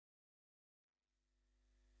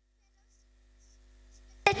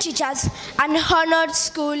teachers, and honored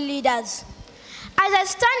school leaders. As I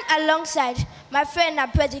stand alongside my friend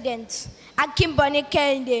and president, Akimboni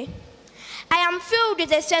Kende, I am filled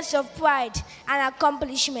with a sense of pride and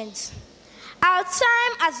accomplishment. Our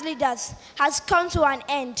time as leaders has come to an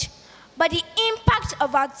end, but the impact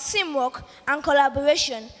of our teamwork and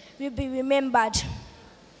collaboration will be remembered.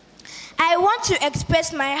 I want to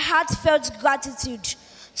express my heartfelt gratitude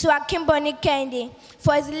to Akimboni Kende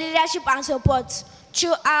for his leadership and support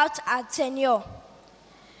throughout our tenure.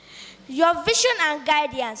 Your vision and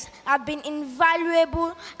guidance have been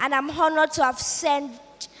invaluable, and I'm honored to have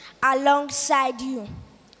served alongside you.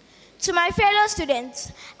 To my fellow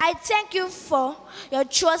students, I thank you for your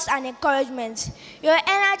trust and encouragement. Your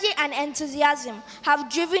energy and enthusiasm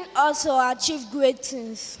have driven us to achieve great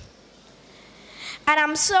things. And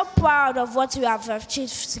I'm so proud of what we have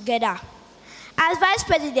achieved together. As Vice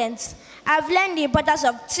President, I've learned the importance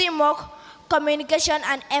of teamwork, communication,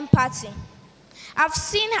 and empathy. I've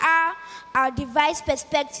seen how our diverse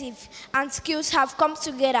perspective and skills have come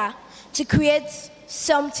together to create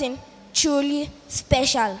something truly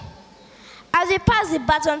special. As we pass the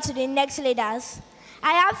baton to the next leaders,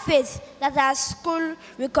 I have faith that our school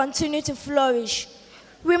will continue to flourish.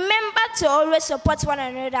 Remember to always support one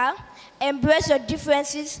another, embrace your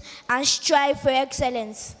differences, and strive for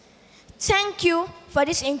excellence. Thank you for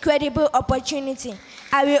this incredible opportunity.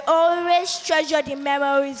 I will always treasure the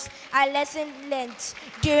memories and lessons learned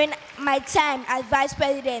during my time as Vice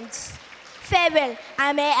President. Farewell,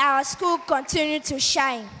 and may our school continue to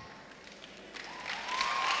shine.